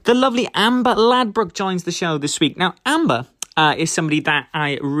The lovely Amber Ladbrook joins the show this week. Now, Amber is somebody that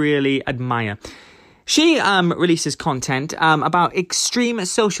I really admire. She releases content about extreme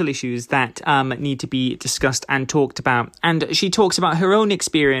social issues that need to be discussed and talked about. And she talks about her own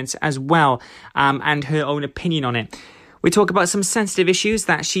experience as well and her own opinion on it. We talk about some sensitive issues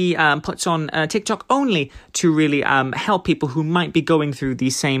that she puts on TikTok only to really help people who might be going through the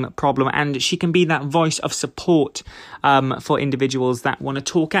same problem. And she can be that voice of support for individuals that want to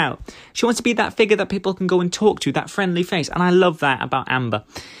talk out. She wants to be that figure that people can go and talk to, that friendly face. And I love that about Amber.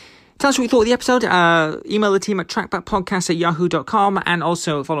 Tell us what you thought of the episode. Email the team at trackbackpodcast@yahoo.com and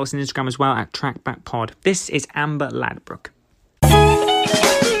also follow us on Instagram as well at trackbackpod. This is Amber Ladbrook.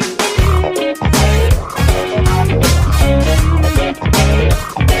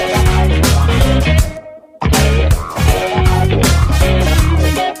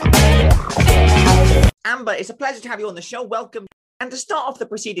 Amber, it's a pleasure to have you on the show. Welcome. And to start off the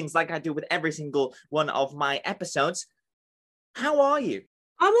proceedings like I do with every single one of my episodes, how are you?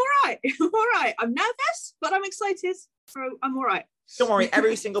 I'm all right. I'm nervous, but I'm excited. So I'm all right. Don't worry.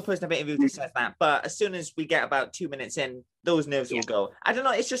 Every single person I've interviewed says that. But as soon as we get about 2 minutes in, those nerves will go. I don't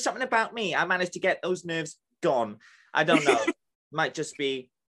know. It's just something about me. I managed to get those nerves gone. I don't know. Might just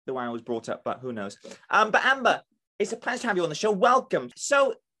be the way I was brought up, but who knows? But Amber, it's a pleasure to have you on the show. Welcome.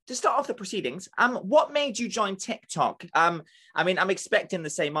 So to start off the proceedings, what made you join TikTok? I mean, I'm expecting the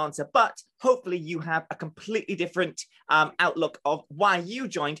same answer, but hopefully you have a completely different outlook of why you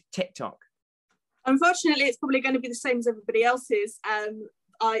joined TikTok. Unfortunately, it's probably going to be the same as everybody else's. I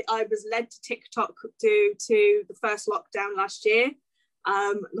was led to TikTok due to the first lockdown last year,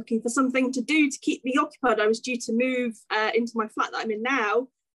 looking for something to do to keep me occupied. I was due to move into my flat that I'm in now,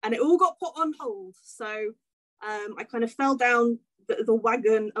 and it all got put on hold. So I kind of fell down the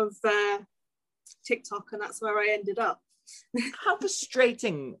wagon of TikTok, and that's where I ended up. How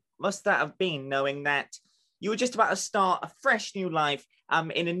frustrating must that have been, knowing that you were just about to start a fresh new life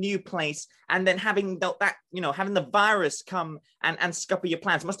in a new place, and then having that, having the virus come and scupper your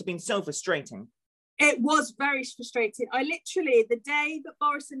plans? Must have been so frustrating. It was very frustrating. I literally, the day that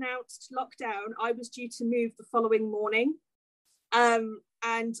Boris announced lockdown, I was due to move the following morning.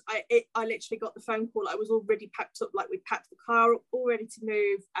 And I literally got the phone call. I was already packed up, like we packed the car up, all ready to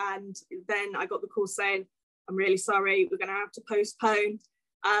move. And then I got the call saying, I'm really sorry, we're going to have to postpone.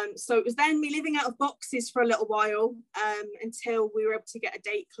 So it was then me living out of boxes for a little while until we were able to get a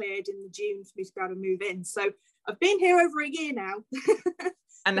date cleared in June for me to be able to move in. So I've been here over a year now.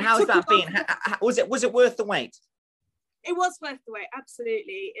 And how's that been? Was it worth the wait? It was worth the wait,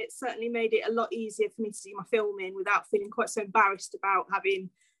 absolutely. It certainly made it a lot easier for me to do my filming without feeling quite so embarrassed about having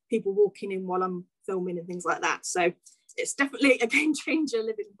people walking in while I'm filming and things like that. So it's definitely a game changer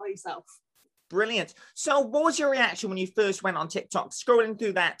living by yourself. Brilliant. So what was your reaction when you first went on TikTok, scrolling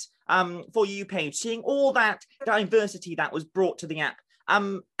through that For You page, seeing all that diversity that was brought to the app?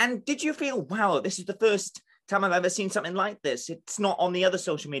 And did you feel, wow, this is the first time I've ever seen something like this? It's not on the other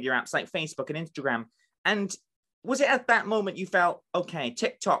social media apps like Facebook and Instagram. And was it at that moment you felt, okay,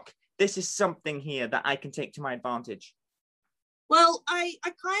 TikTok, this is something here that I can take to my advantage? Well, I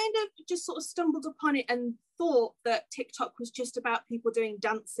kind of just sort of stumbled upon it and thought that TikTok was just about people doing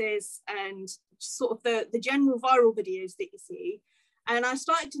dances and sort of the general viral videos that you see. And I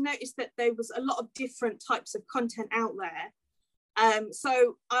started to notice that there was a lot of different types of content out there.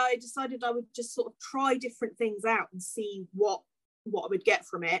 So I decided I would just sort of try different things out and see what I would get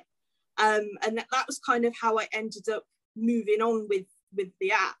from it. And that was kind of how I ended up moving on with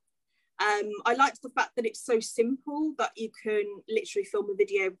the app. I liked the fact that it's so simple that you can literally film a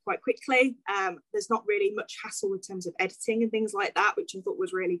video quite quickly. There's not really much hassle in terms of editing and things like that, which I thought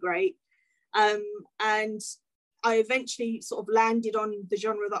was really great. And I eventually sort of landed on the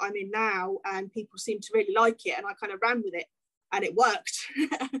genre that I'm in now, and people seem to really like it, and I kind of ran with it, and it worked.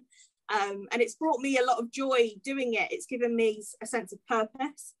 And it's brought me a lot of joy doing it. It's given me a sense of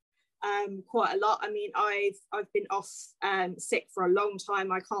purpose. Quite a lot. I mean, I've been off sick for a long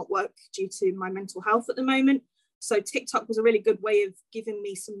time. I can't work due to my mental health at the moment. So TikTok was a really good way of giving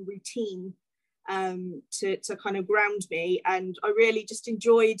me some routine to kind of ground me. And I really just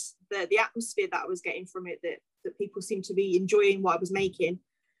enjoyed the atmosphere that I was getting from it, that people seemed to be enjoying what I was making.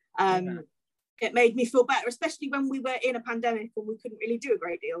 It made me feel better, especially when we were in a pandemic and we couldn't really do a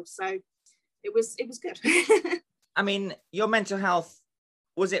great deal. So it was good. I mean, your mental health,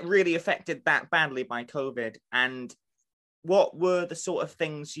 was it really affected that badly by COVID? And what were the sort of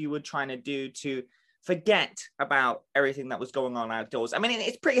things you were trying to do to forget about everything that was going on outdoors? I mean,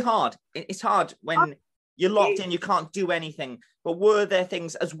 it's pretty hard. It's hard when you're locked in, you can't do anything. But were there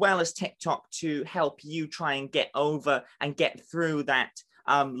things as well as TikTok to help you try and get over and get through that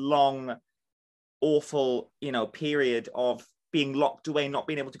long, awful, period of being locked away, not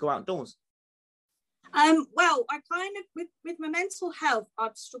being able to go outdoors? Well, I kind of, with my mental health,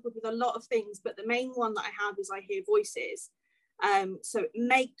 I've struggled with a lot of things, but the main one that I have is I hear voices. So it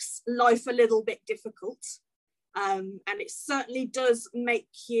makes life a little bit difficult. And it certainly does make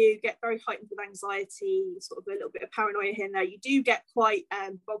you get very heightened with anxiety, sort of a little bit of paranoia here and there. You do get quite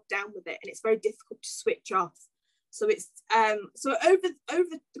bogged down with it, and it's very difficult to switch off. So it's so over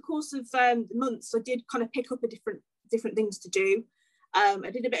the course of months, I did kind of pick up different things to do.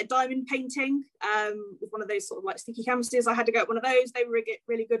 I did a bit of diamond painting with one of those sort of like sticky canvases. I had to get one of those. They were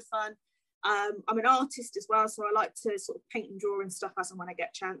really good fun. I'm an artist as well, so I like to sort of paint and draw and stuff as and when I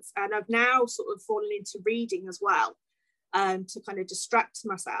get a chance. And I've now sort of fallen into reading as well, to kind of distract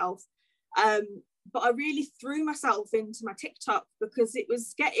myself. But I really threw myself into my TikTok because it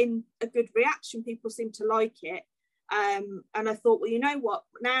was getting a good reaction. People seemed to like it. And I thought, well, you know what?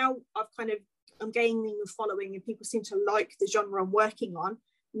 Now I'm gaining a following and people seem to like the genre I'm working on.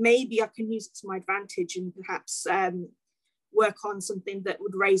 Maybe I can use it to my advantage and perhaps work on something that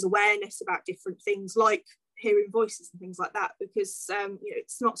would raise awareness about different things like hearing voices and things like that, because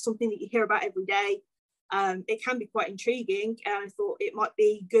it's not something that you hear about every day. It can be quite intriguing, and I thought it might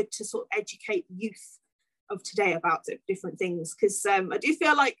be good to sort of educate the youth of today about different things, because I do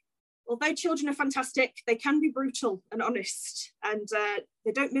feel like although children are fantastic, they can be brutal and honest, and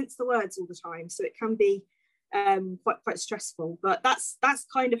they don't mince the words all the time, so it can be quite stressful. But that's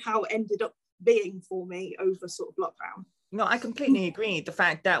kind of how it ended up being for me over sort of lockdown. No, I completely agree. The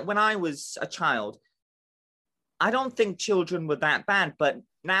fact that when I was a child, I don't think children were that bad, but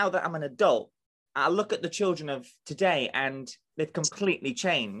now that I'm an adult, I look at the children of today and they've completely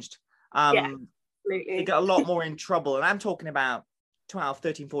changed. Yeah, absolutely. They get a lot more in trouble. And I'm talking about 12,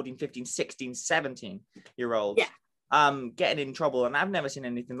 13, 14, 15, 16, 17-year-olds getting in trouble. And I've never seen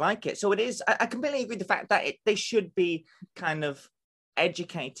anything like it. So it is, I completely agree with the fact that they should be kind of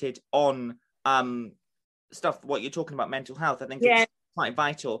educated on stuff, what you're talking about, mental health. I think it's quite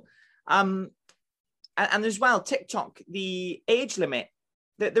vital. And as well, TikTok, the age limit,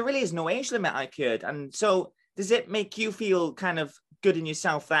 there really is no age limit, I could. And so does it make you feel kind of good in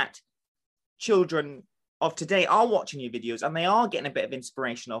yourself that children of today are watching your videos and they are getting a bit of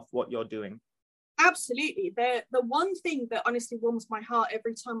inspiration off what you're doing? Absolutely. The one thing that honestly warms my heart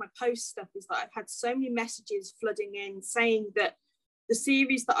every time I post stuff is that I've had so many messages flooding in saying that the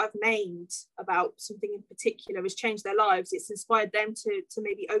series that I've made about something in particular has changed their lives. It's inspired them to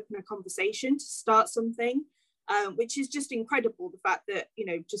maybe open a conversation, to start something, which is just incredible. The fact that,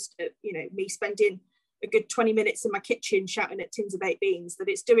 me spending a good 20 minutes in my kitchen shouting at tins of baked beans, that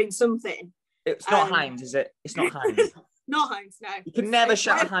it's doing something. It's not Heinz, is it? It's not Heinz. Not Heinz, no. You can never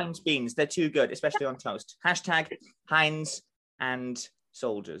shout at Heinz beans. They're too good, especially on toast. Hashtag Heinz and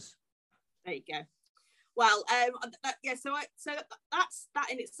soldiers. There you go. Well, so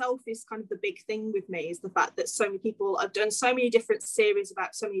that in itself is kind of the big thing with me, is the fact that so many people have done so many different series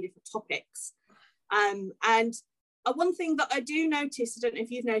about so many different topics. And one thing that I do notice, I don't know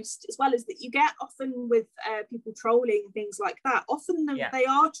if you've noticed as well, is that you get often with people trolling and things like that, often they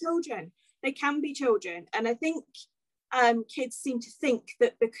are children. They can be children. And I think kids seem to think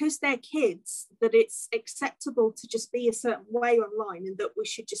that because they're kids, that it's acceptable to just be a certain way online and that we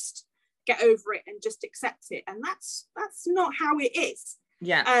should just get over it and just accept it. And that's not how it is.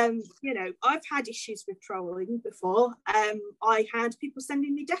 I've had issues with trolling before. I had people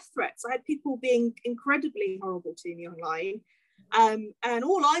sending me death threats. I had people being incredibly horrible to me online, and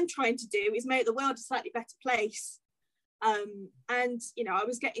all I'm trying to do is make the world a slightly better place. I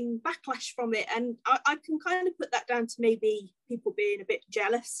was getting backlash from it, and I can kind of put that down to maybe people being a bit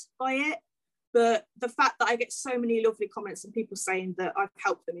jealous by it. But the fact that I get so many lovely comments and people saying that I've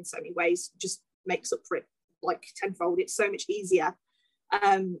helped them in so many ways just makes up for it like tenfold. It's so much easier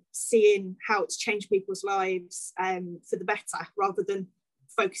seeing how it's changed people's lives for the better, rather than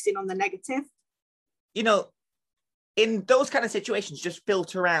focusing on the negative. In those kind of situations, just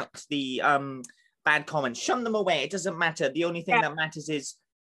filter out the bad comments, shun them away. It doesn't matter. The only thing that matters is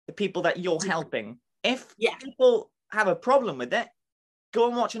the people that you're helping. If people have a problem with it, go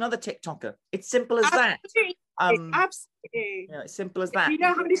and watch another TikToker. It's simple as that. Absolutely. It's simple as that. Do you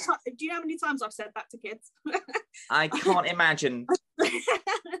know how many times I've said that to kids? I can't imagine.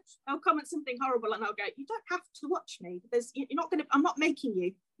 I'll comment something horrible and I'll go, you don't have to watch me. I'm not making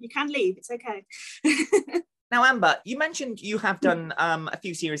you. You can leave. It's okay. Now, Amber, you mentioned you have done a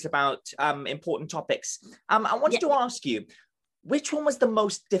few series about important topics. I wanted to ask you, which one was the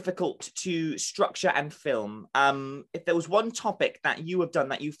most difficult to structure and film? If there was one topic that you have done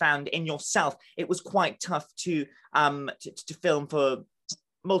that you found in yourself, it was quite tough to film for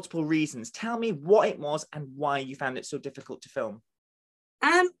multiple reasons. Tell me what it was and why you found it so difficult to film.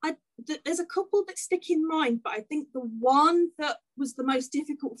 There's a couple that stick in mind, but I think the one that was the most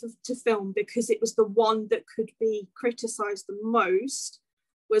difficult to film, because it was the one that could be criticised the most,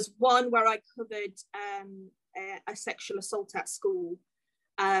 was one where I covered a sexual assault at school.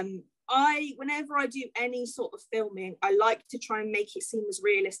 Whenever I do any sort of filming, I like to try and make it seem as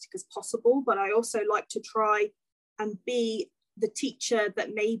realistic as possible, but I also like to try and be the teacher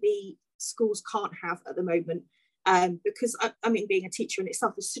that maybe schools can't have at the moment. Because I mean, being a teacher in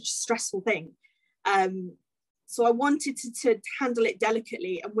itself is such a stressful thing. So I wanted to handle it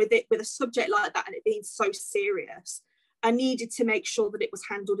delicately, and with a subject like that and it being so serious, I needed to make sure that it was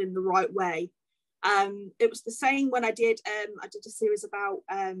handled in the right way. It was the same when I did a series about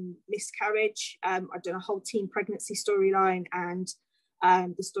miscarriage. I'd done a whole teen pregnancy storyline, and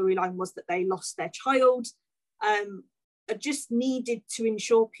the storyline was that they lost their child. I just needed to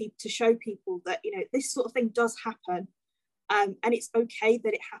show people that, you know, this sort of thing does happen, and it's okay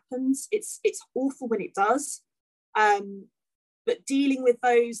that it happens. It's awful when it does, but dealing with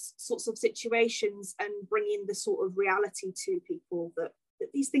those sorts of situations and bringing the sort of reality to people that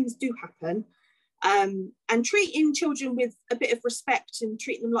these things do happen, and treating children with a bit of respect and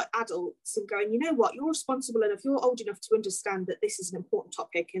treating them like adults and going, you know what, you're responsible enough, you're old enough to understand that this is an important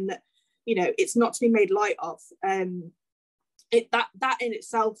topic and that, you know, it's not to be made light of. That in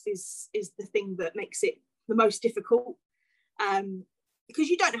itself is the thing that makes it the most difficult, because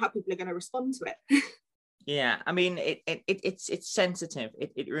you don't know how people are going to respond to it. Yeah, I mean, it's sensitive.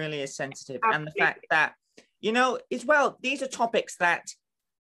 It really is sensitive. Absolutely. And the fact that, you know, as well, these are topics that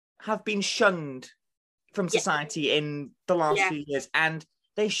have been shunned from society in the last few years, and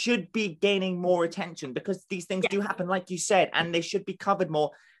they should be gaining more attention, because these things do happen, like you said, and they should be covered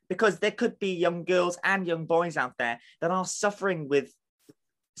more. Because there could be young girls and young boys out there that are suffering with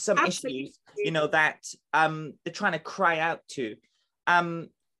some issues, you know, that they're trying to cry out to.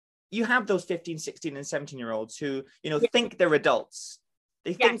 You have those 15, 16 and 17-year-olds who, you know, think they're adults.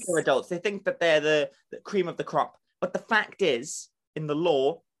 They think they're adults. They think that they're the cream of the crop. But the fact is, in the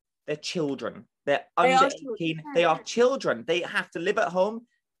law, they're children. They're under 18. They are children. They have to live at home.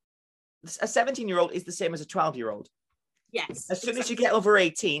 A 17-year-old is the same as a 12-year-old. Yes. As soon as you get over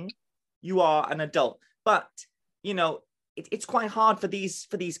 18, you are an adult. But, you know, it's quite hard for these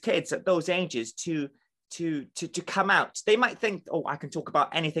kids at those ages to come out. They might think, oh, I can talk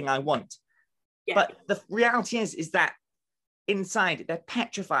about anything I want. Yeah. But the reality is that inside they're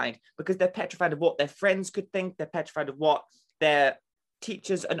petrified, because they're petrified of what their friends could think. They're petrified of what their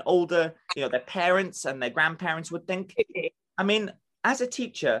teachers and older, you know, their parents and their grandparents would think. I mean, as a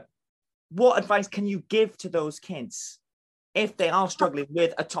teacher, what advice can you give to those kids if they are struggling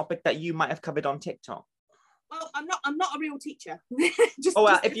with a topic that you might have covered on TikTok? Well, I'm not a real teacher.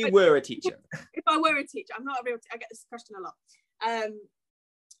 If you were a teacher. If I were a teacher, I'm not a real teacher. I get this question a lot.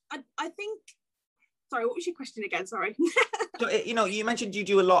 I think, sorry, what was your question again? Sorry. So, you know, you mentioned you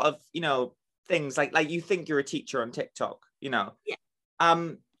do a lot of, you know, things like you think you're a teacher on TikTok, you know. Yeah.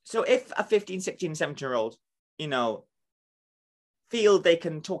 So if a 15, 16, 17-year-old, you know, feel they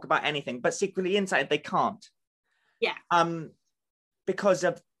can talk about anything, but secretly inside they can't. Yeah. Because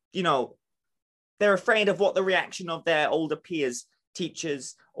of, you know, they're afraid of what the reaction of their older peers,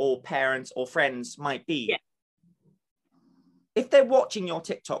 teachers or parents or friends might be. Yeah. If they're watching your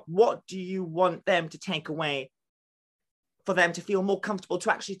TikTok, what do you want them to take away for them to feel more comfortable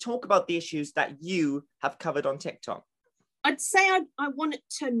to actually talk about the issues that you have covered on TikTok? I'd say I want it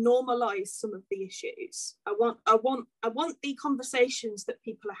to normalize some of the issues. I want the conversations that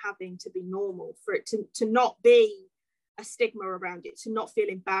people are having to be normal, for it to not be a stigma around it, to not feel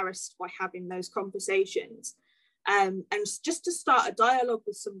embarrassed by having those conversations, and just to start a dialogue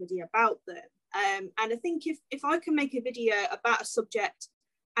with somebody about them. And I think if I can make a video about a subject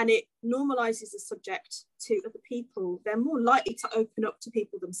and it normalizes the subject to other people, they're more likely to open up to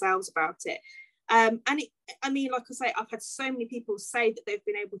people themselves about it. I mean, like I say, I've had so many people say that they've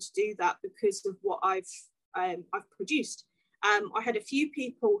been able to do that because of what I've produced. I had a few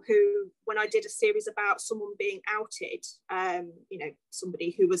people who, when I did a series about someone being outed, you know,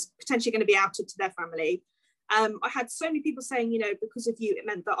 somebody who was potentially going to be outed to their family, I had so many people saying, you know, because of you, it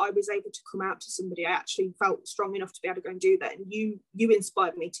meant that I was able to come out to somebody. I actually felt strong enough to be able to go and do that, and you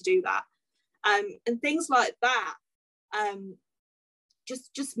inspired me to do that, and things like that.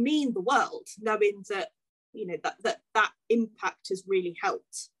 Just mean the world, knowing that, you know, that impact has really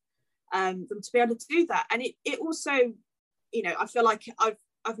helped them to be able to do that. And it also, you know, I feel like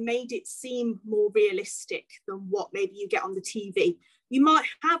I've made it seem more realistic than what maybe you get on the TV. You might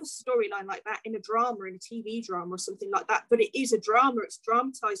have a storyline like that in a drama, in a TV drama or something like that, but it is a drama. It's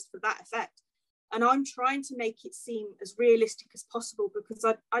dramatized for that effect. And I'm trying to make it seem as realistic as possible, because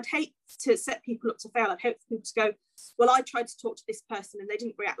I'd hate to set people up to fail. I'd hate for people to go, well, I tried to talk to this person and they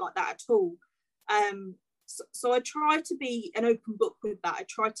didn't react like that at all. So I try to be an open book with that. I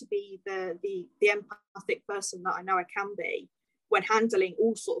try to be the empathic person that I know I can be when handling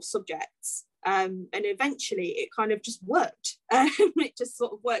all sorts of subjects. And eventually it kind of just worked. It just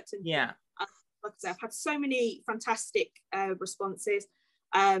sort of worked. And yeah, like I said, I've had so many fantastic responses.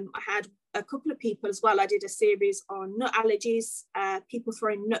 I had a couple of people as well. I did a series on nut allergies, people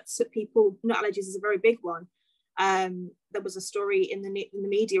throwing nuts at people. Nut allergies is a very big one. There was a story in the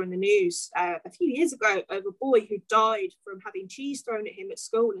media, in the news a few years ago of a boy who died from having cheese thrown at him at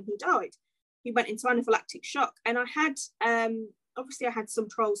school, and he died. He went into anaphylactic shock. And I had, obviously I had some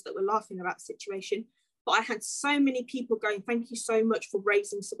trolls that were laughing about the situation, but I had so many people going, thank you so much for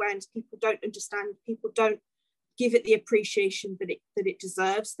raising this awareness. People don't understand, people don't give it the appreciation that it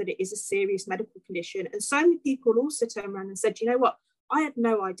deserves, that it is a serious medical condition. And so many people also turned around and said, you know what, I had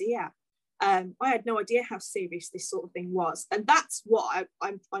no idea. I had no idea how serious this sort of thing was. And that's what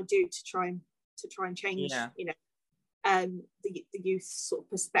I do to try and change, you know, the youth sort of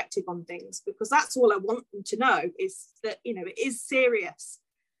perspective on things, because that's all I want them to know, is that, you know, it is serious.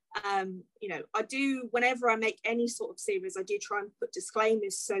 You know, I do, whenever I make any sort of series, I do try and put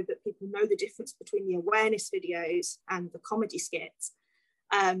disclaimers so that people know the difference between the awareness videos and the comedy skits,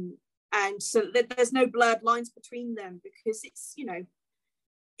 and so that there's no blurred lines between them, because it's, you know,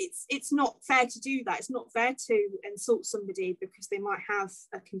 it's not fair to do that. It's not fair to insult somebody because they might have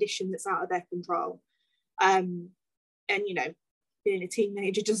a condition that's out of their control. And, you know, being a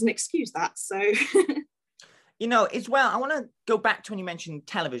teenager doesn't excuse that. So, you know, as well, I want to go back to when you mentioned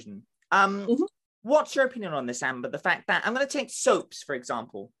television. What's your opinion on this, Amber? The fact that, I'm going to take soaps, for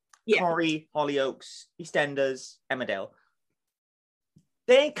example. Yeah. Corrie, Hollyoaks, EastEnders, Emmerdale.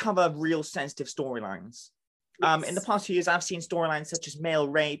 They cover real sensitive storylines. Yes. In the past few years, I've seen storylines such as male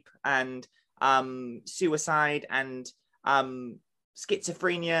rape and suicide and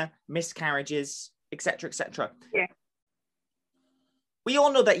schizophrenia, miscarriages, etc., etc. Yeah. We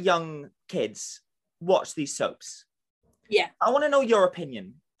all know that young kids watch these soaps. Yeah. I want to know your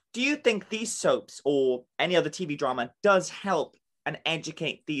opinion. Do you think these soaps or any other TV drama does help and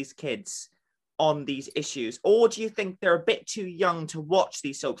educate these kids on these issues? Or do you think they're a bit too young to watch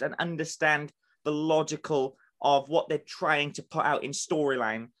these soaps and understand the logical of what they're trying to put out in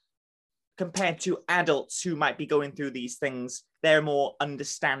storyline, compared to adults who might be going through these things? They're more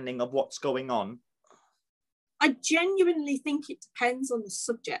understanding of what's going on. I genuinely think it depends on the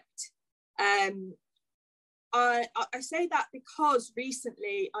subject. I say that because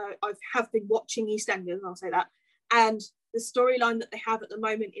recently I have been watching EastEnders, I'll say that, and the storyline that they have at the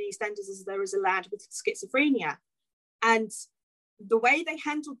moment in EastEnders is there is a lad with schizophrenia, and the way they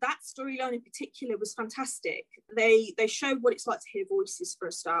handled that storyline in particular was fantastic. They showed what it's like to hear voices for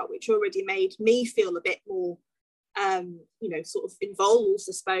a start, which already made me feel a bit more, you know, sort of involved,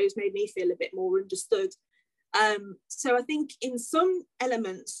 I suppose, made me feel a bit more understood. So I think in some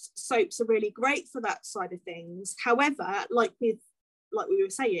elements, soaps are really great for that side of things. However, like we were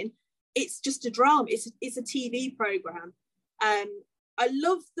saying, it's just a drama. It's a TV program. I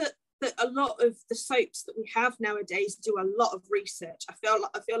love that a lot of the soaps that we have nowadays do a lot of research. I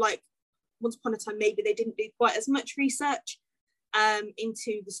feel like once upon a time maybe they didn't do quite as much research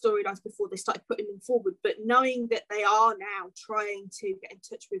into the storylines before they started putting them forward. But knowing that they are now trying to get in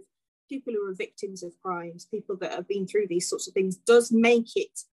touch with people who are victims of crimes, people that have been through these sorts of things, does make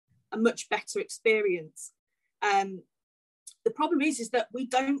it a much better experience. The problem is that we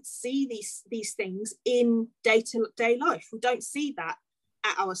don't see these things in day-to-day life. We don't see that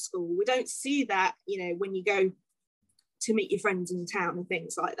at our school. We don't see that, you know, when you go to meet your friends in town and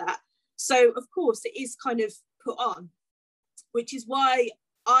things like that. So of course it is kind of put on, which is why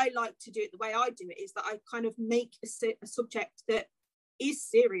I like to do it the way I do it, is that I kind of make a subject that is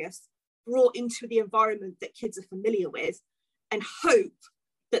serious brought into the environment that kids are familiar with, and hope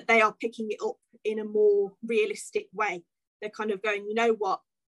that they are picking it up in a more realistic way. They're kind of going, you know what,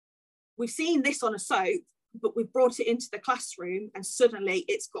 we've seen this on a soap, but we've brought it into the classroom and suddenly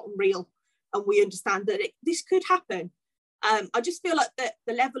it's gotten real and we understand that this could happen. I just feel like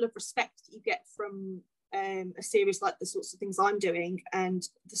the level of respect that you get from a series like the sorts of things I'm doing and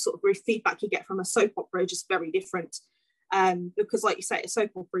the sort of feedback you get from a soap opera are just very different. Because like you say, a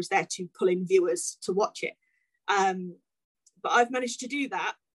soap opera is there to pull in viewers to watch it. But I've managed to do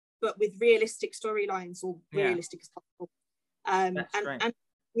that, but with realistic storylines, or realistic as possible. And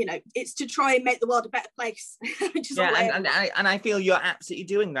it's to try and make the world a better place. Which is and I feel you're absolutely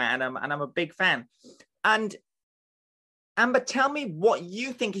doing that, and I'm a big fan. And Amber, tell me what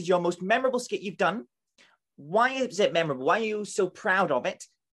you think is your most memorable skit you've done. Why is it memorable? Why are you so proud of it?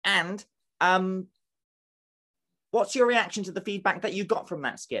 And what's your reaction to the feedback that you got from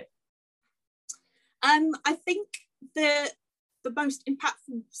that skit? I think the most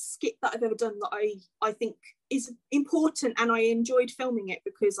impactful skit that I've ever done that I think is important, and I enjoyed filming it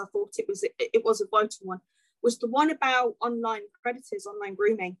because I thought it was a vital one, was the one about online predators, online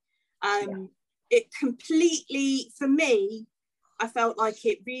grooming. It completely, for me, I felt like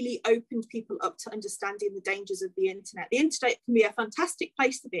it really opened people up to understanding the dangers of the internet. The internet can be a fantastic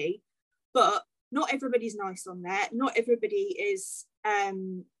place to be, but not everybody's nice on there. Not everybody is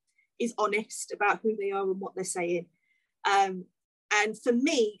honest about who they are and what they're saying. And for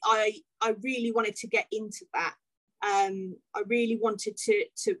me, I really wanted to get into that. I really wanted to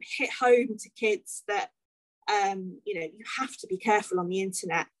hit home to kids that, you have to be careful on the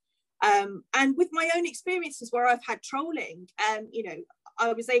internet. And with my own experiences where I've had trolling,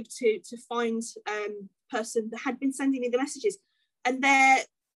 I was able to find a person that had been sending me the messages, and their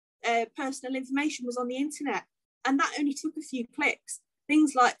personal information was on the internet, and that only took a few clicks.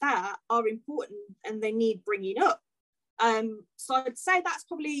 Things like that are important and they need bringing up. So I'd say that's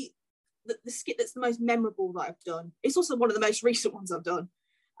probably the skit that's the most memorable that I've done. It's also one of the most recent ones I've done.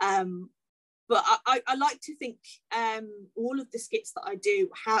 But I like to think all of the skits that I do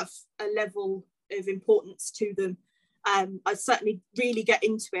have a level of importance to them. I certainly really get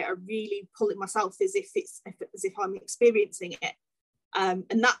into it. I really pull it myself as if I'm experiencing it. And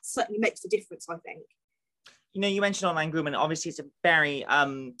that certainly makes a difference, I think. You mentioned online grooming. Obviously, it's a very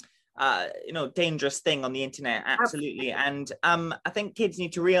dangerous thing on the internet. Absolutely. And I think kids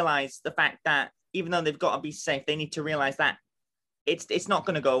need to realize the fact that even though they've got to be safe, they need to realize that it's not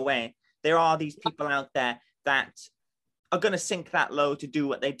going to go away. There are these people out there that are going to sink that low to do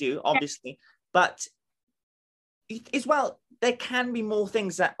what they do, obviously. But as well, there can be more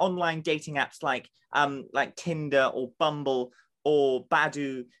things that online dating apps like Tinder or Bumble or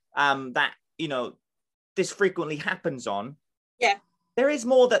Badoo that, this frequently happens on. Yeah. There is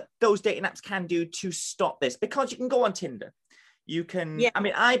more that those dating apps can do to stop this, because you can go on Tinder. You can,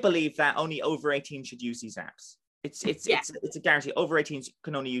 I believe that only over 18 should use these apps. It's a guarantee. Over 18s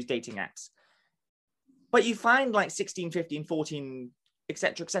can only use dating apps. But you find like 16, 15, 14,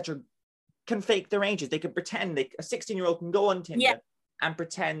 etc., can fake their ages. They can pretend a 16-year-old can go on Tinder and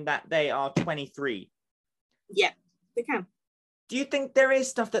pretend that they are 23. Yeah, they can. Do you think there is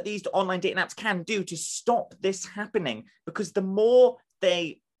stuff that these online dating apps can do to stop this happening? Because the more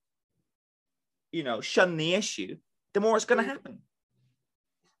they, shun the issue, the more it's going to happen.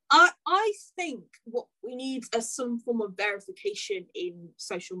 I think what we need is some form of verification in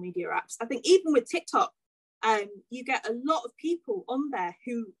social media apps. I think even with TikTok, you get a lot of people on there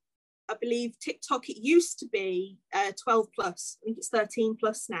who, I believe TikTok, it used to be 12 plus. I think it's 13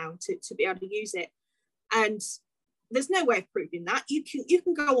 plus now to be able to use it. And there's no way of proving that. You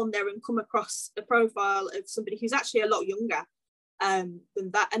can go on there and come across a profile of somebody who's actually a lot younger than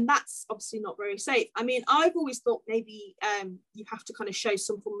that, and that's obviously not very safe. I mean, I've always thought maybe you have to kind of show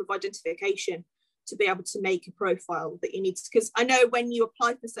some form of identification to be able to make a profile that you need, because I know when you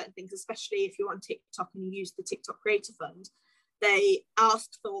apply for certain things, especially if you're on TikTok and you use the TikTok Creator Fund, they ask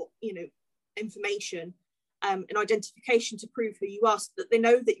for information and identification to prove who you are, so that they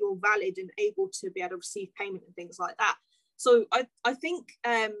know that you're valid and able to be able to receive payment and things like that. So I think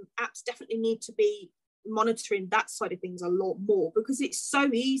apps definitely need to be monitoring that side of things a lot more, because it's so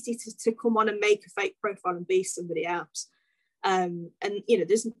easy to come on and make a fake profile and be somebody else. And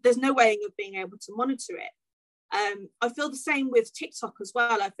there's no way of being able to monitor it. I feel the same with TikTok as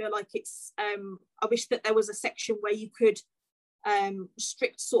well. I feel like it's I wish that there was a section where you could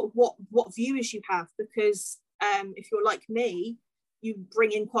restrict sort of what viewers you have, because if you're like me, you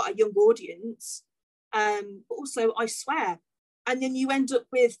bring in quite a young audience, but also I swear, and then you end up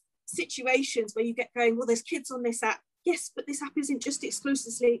with situations where you get going, well, there's kids on this app. Yes, but this app isn't just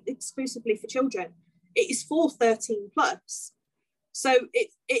exclusively for children. It is for 13 plus. So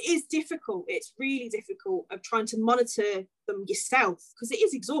it is difficult. It's really difficult of trying to monitor them yourself, because it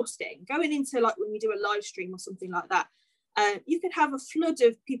is exhausting. Going into like when you do a live stream or something like that, you could have a flood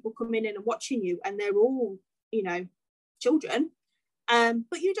of people coming in and watching you, and they're all, children.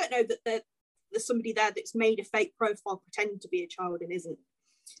 But you don't know that there's somebody there that's made a fake profile pretending to be a child and isn't.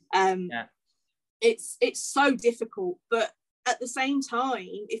 It's so difficult, but at the same time,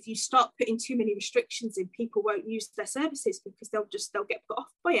 if you start putting too many restrictions in, people won't use their services because they'll get put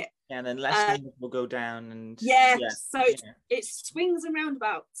off by it. Yeah, and then less numbers will go down, and so it swings and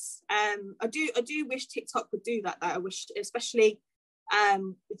roundabouts. I do wish TikTok would do that. I wish, especially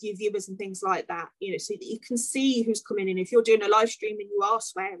with your viewers and things like that, you know, so that you can see who's coming in. If you're doing a live stream and you are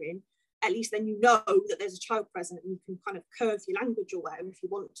swearing, at least then you know that there's a child present, and you can kind of curve your language or whatever if you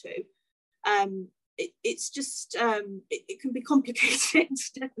want to. It's just it can be complicated.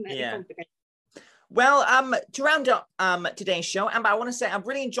 Definitely complicated. Well, to round up today's show, Amber, I want to say I've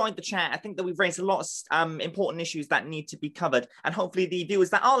really enjoyed the chat. I think that we've raised a lot of important issues that need to be covered, and hopefully the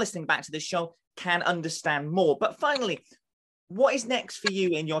viewers that are listening back to this show can understand more. But finally, what is next for you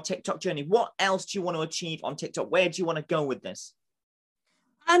in your TikTok journey? What else do you want to achieve on TikTok? Where do you want to go with this?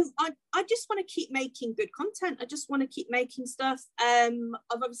 I just want to keep making good content. I just want to keep making stuff. I've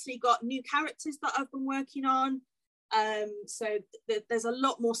obviously got new characters that I've been working on. So there's a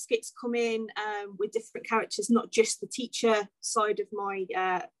lot more skits coming with different characters, not just the teacher side of my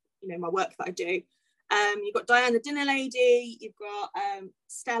my work that I do. You've got Diane the dinner lady, you've got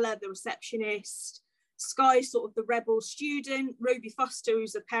Stella the receptionist, Sky sort of the rebel student, Ruby Foster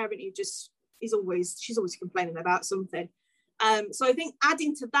who's a parent who just she's always complaining about something. So I think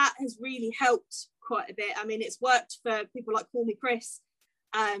adding to that has really helped quite a bit. I mean, it's worked for people like Call Me Chris.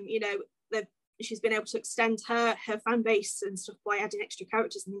 She's been able to extend her fan base and stuff by adding extra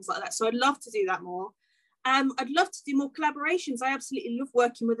characters and things like that. So I'd love to do that more. I'd love to do more collaborations. I absolutely love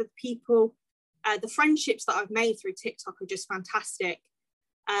working with other people. The friendships that I've made through TikTok are just fantastic.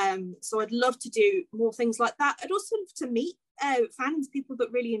 So I'd love to do more things like that. I'd also love to meet fans, people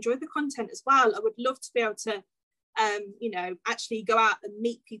that really enjoy the content as well. I would love to be able to actually go out and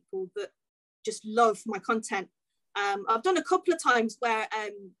meet people that just love my content. I've done a couple of times where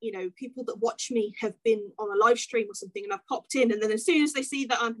people that watch me have been on a live stream or something, and I've popped in, and then as soon as they see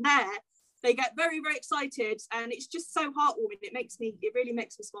that I'm there, they get very, very excited, and it's just so heartwarming. It really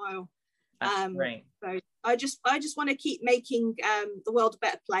makes me smile. That's great. So I just want to keep making the world a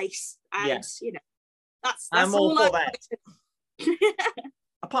better place, and that's I'm all for that.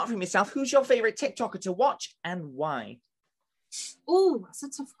 Apart from yourself, who's your favorite TikToker to watch and why? Oh, that's a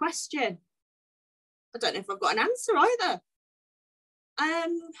tough question. I don't know if I've got an answer either.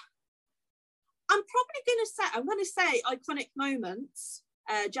 I'm going to say Iconic Moments.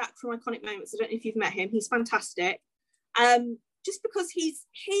 Jack from Iconic Moments. I don't know if you've met him. He's fantastic. Just because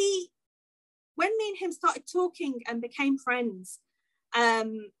when me and him started talking and became friends,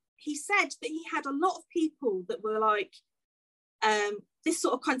 he said that he had a lot of people that were like, this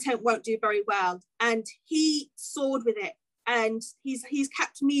sort of content won't do very well, and he soared with it, and he's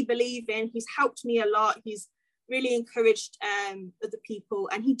kept me believing. He's helped me a lot. He's really encouraged other people,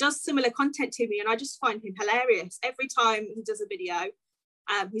 and he does similar content to me, and I just find him hilarious every time he does a video.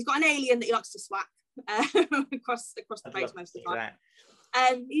 He's got an alien that he likes to swap across the face most of the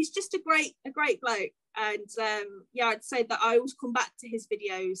time. He's just a great bloke, and I'd say that I always come back to his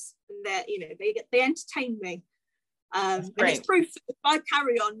videos, and they entertain me. And it's proof that if I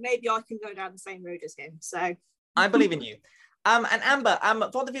carry on, maybe I can go down the same road as him. So I believe in you. And Amber,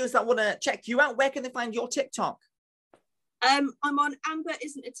 for the viewers that want to check you out, where can they find your TikTok? I'm on Amber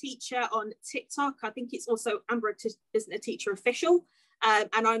Isn't a Teacher on TikTok. I think it's also Amber Isn't a Teacher Official. And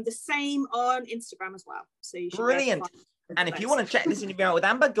I'm the same on Instagram as well. So you should brilliant. And if you want to check this interview out with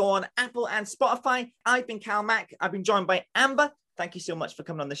Amber, go on Apple and Spotify. I've been Cal Mack. I've been joined by Amber. Thank you so much for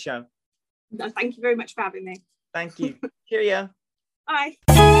coming on the show. No, thank you very much for having me. Thank you. Cheerio. Bye.